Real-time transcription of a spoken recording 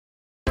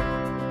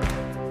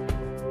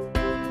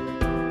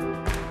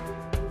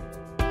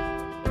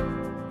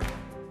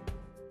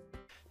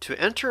To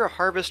enter a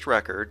harvest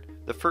record,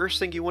 the first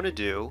thing you want to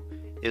do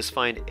is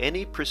find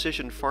any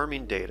precision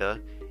farming data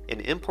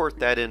and import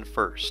that in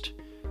first.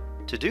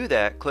 To do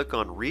that, click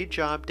on Read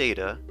Job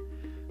Data,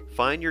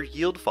 find your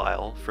yield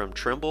file from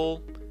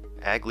Trimble,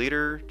 Ag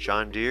Leader,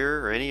 John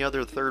Deere, or any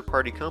other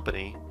third-party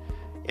company,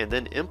 and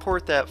then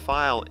import that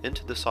file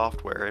into the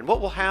software. And what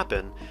will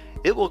happen,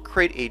 it will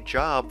create a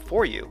job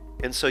for you.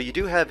 And so you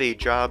do have a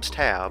Jobs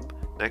tab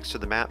next to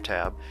the Map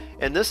tab,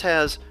 and this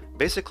has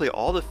basically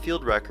all the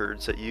field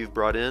records that you've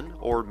brought in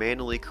or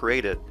manually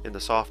created in the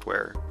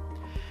software.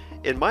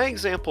 In my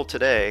example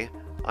today,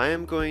 I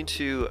am going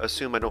to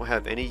assume I don't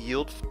have any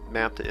yield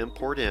map to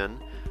import in,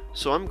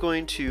 so I'm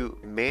going to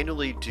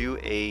manually do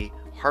a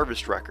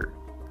harvest record.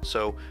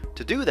 So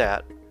to do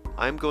that,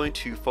 I'm going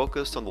to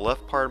focus on the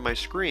left part of my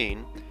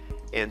screen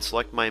and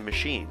select my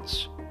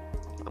machines.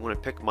 I'm going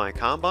to pick my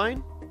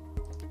combine,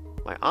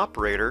 my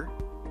operator,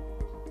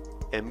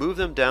 and move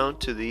them down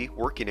to the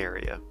working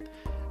area.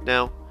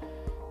 Now,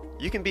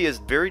 you can be as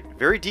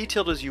very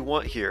detailed as you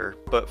want here,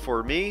 but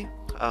for me,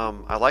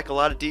 I like a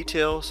lot of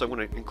detail, so I'm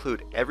going to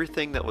include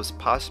everything that was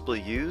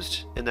possibly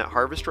used in that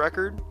harvest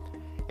record,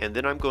 and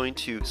then I'm going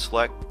to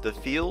select the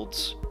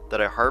fields that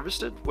I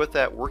harvested with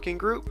that working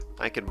group.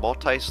 I can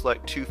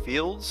multi-select two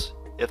fields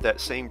if that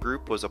same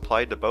group was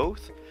applied to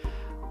both,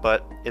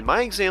 but in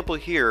my example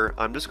here,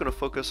 I'm just going to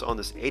focus on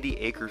this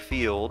 80-acre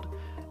field,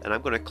 and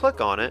I'm going to click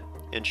on it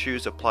and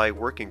choose Apply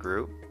Working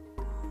Group,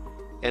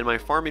 and my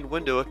farming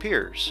window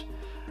appears.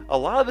 A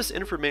lot of this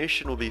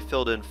information will be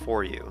filled in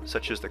for you,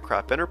 such as the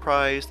crop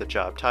enterprise, the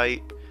job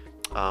type,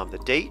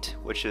 the date,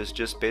 which is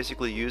just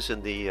basically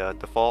using the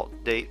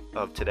default date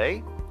of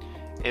today,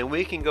 and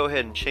we can go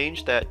ahead and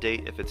change that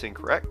date if it's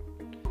incorrect.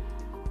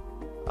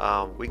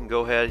 We can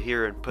go ahead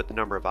here and put the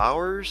number of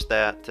hours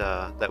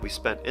that we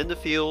spent in the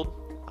field.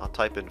 I'll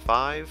type in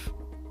 5.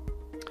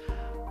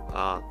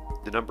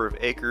 The number of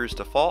acres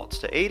defaults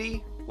to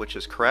 80, which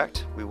is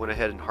correct. We went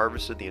ahead and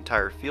harvested the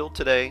entire field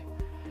today.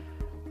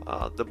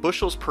 The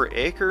bushels per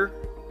acre,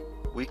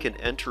 we can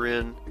enter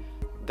in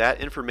that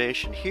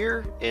information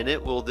here, and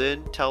it will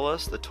then tell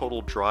us the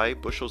total dry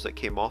bushels that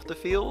came off the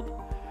field.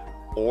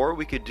 Or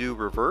we could do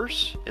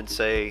reverse and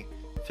say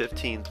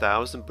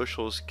 15,000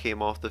 bushels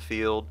came off the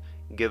field,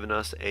 giving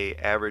us an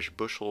average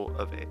bushel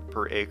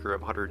per acre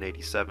of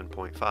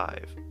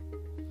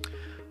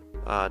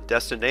 187.5.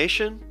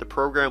 Destination, the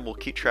program will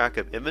keep track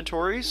of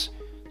inventories.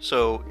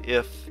 So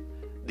if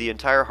the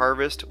entire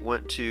harvest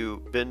went to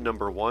bin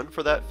number 1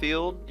 for that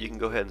field, you can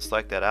go ahead and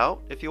select that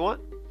out if you want.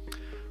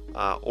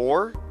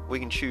 Or we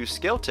can choose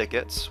scale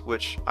tickets,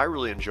 which I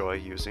really enjoy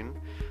using.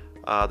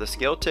 The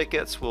scale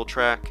tickets will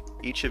track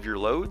each of your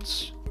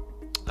loads.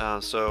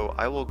 So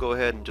I will go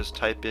ahead and just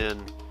type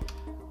in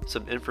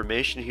some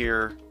information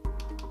here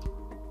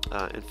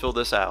and fill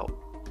this out.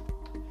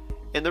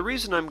 And the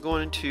reason I'm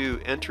going to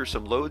enter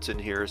some loads in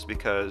here is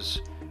because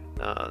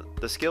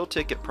the scale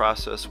ticket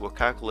process will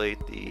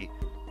calculate the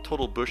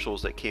total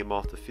bushels that came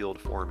off the field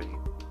for me.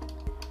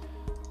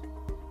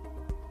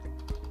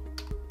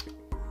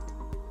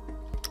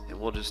 And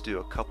we'll just do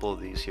a couple of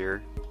these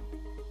here.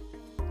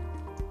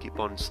 Keep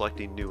on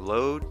selecting new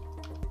load.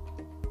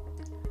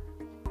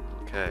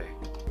 Okay.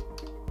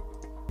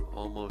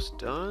 Almost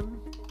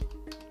done.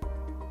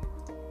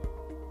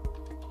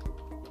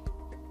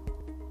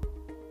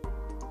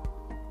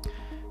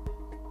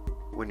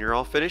 When you're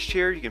all finished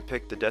here, you can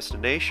pick the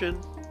destination.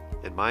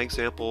 In my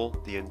example,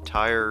 the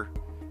entire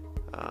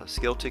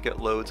scale ticket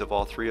loads of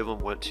all 3 of them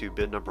went to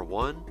bin number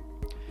 1.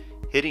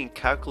 Hitting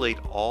calculate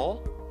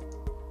all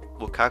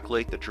will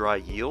calculate the dry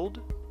yield.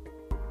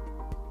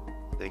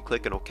 Then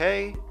clicking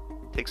OK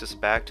takes us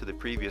back to the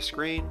previous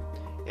screen,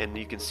 and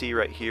you can see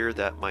right here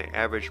that my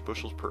average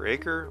bushels per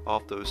acre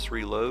off those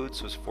 3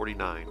 loads was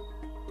 49.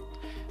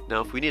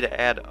 Now if we need to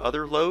add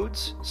other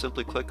loads,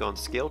 simply click on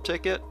scale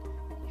ticket,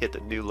 hit the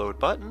new load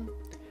button,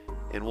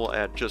 and we'll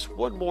add just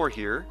one more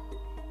here.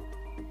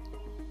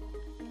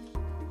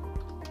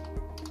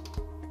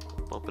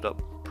 Bump it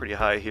up pretty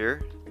high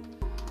here.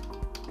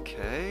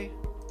 Okay.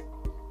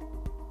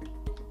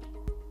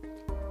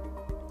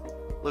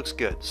 Looks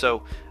good.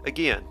 So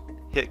again,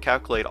 hit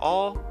calculate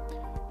all,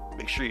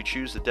 make sure you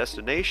choose the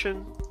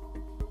destination,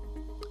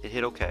 and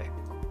hit OK.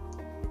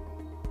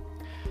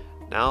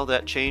 Now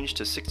that changed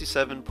to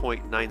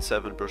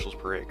 67.97 bushels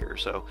per acre.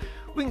 So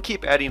we can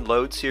keep adding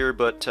loads here,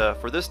 but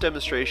for this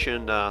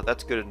demonstration,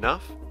 that's good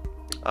enough.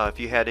 If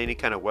you had any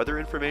kind of weather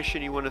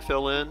information you want to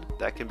fill in,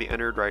 that can be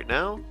entered right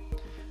now.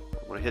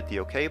 I'm going to hit the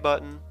OK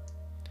button,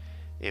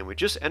 and we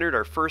just entered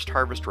our first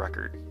harvest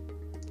record.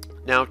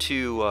 Now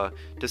to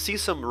see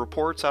some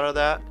reports out of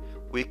that,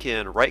 we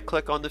can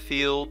right-click on the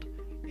field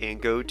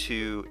and go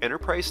to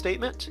Enterprise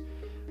Statement.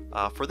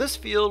 For this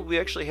field, we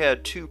actually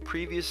had 2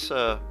 previous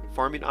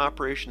farming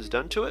operations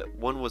done to it.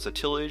 One was a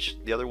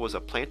tillage, the other was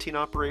a planting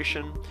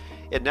operation,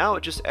 and now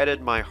it just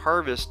added my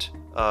harvest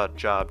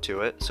job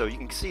to it. So you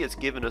can see it's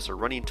given us a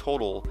running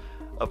total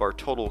of our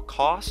total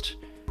cost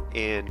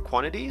and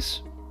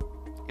quantities.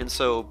 And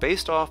so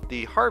based off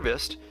the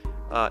harvest,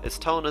 it's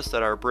telling us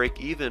that our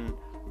break-even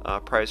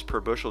price per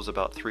bushel is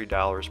about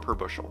 $3 per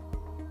bushel.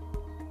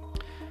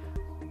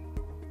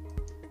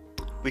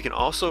 We can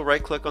also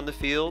right click on the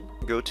field,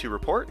 go to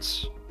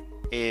reports,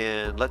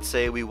 and let's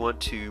say we want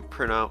to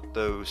print out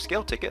those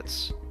scale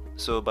tickets.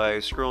 So by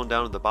scrolling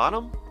down to the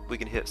bottom, we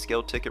can hit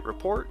scale ticket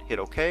report, hit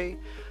OK.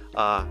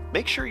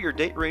 Make sure your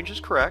date range is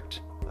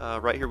correct.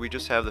 Right here we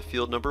just have the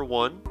field number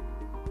 1,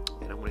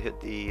 and I'm going to hit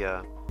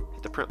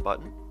the print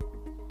button.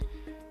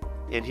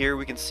 And here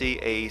we can see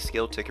a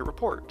scale ticket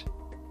report.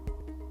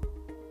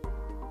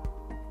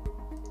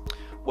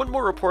 One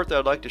more report that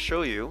I'd like to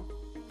show you,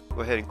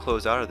 go ahead and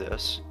close out of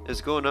this,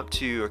 is going up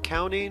to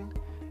accounting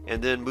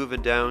and then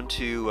moving down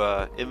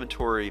to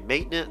inventory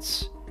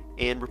maintenance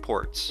and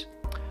reports.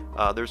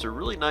 There's a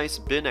really nice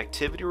bin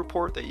activity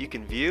report that you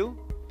can view.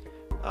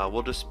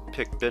 We'll just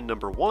pick bin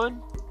number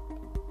 1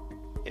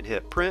 and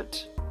hit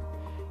print.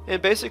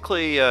 And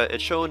basically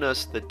it's showing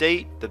us the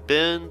date, the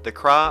bin, the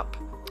crop,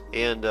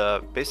 and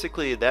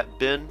basically that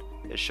bin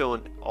is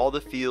showing all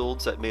the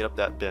fields that made up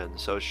that bin.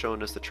 So it's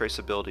showing us the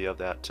traceability of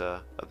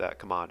that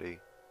commodity.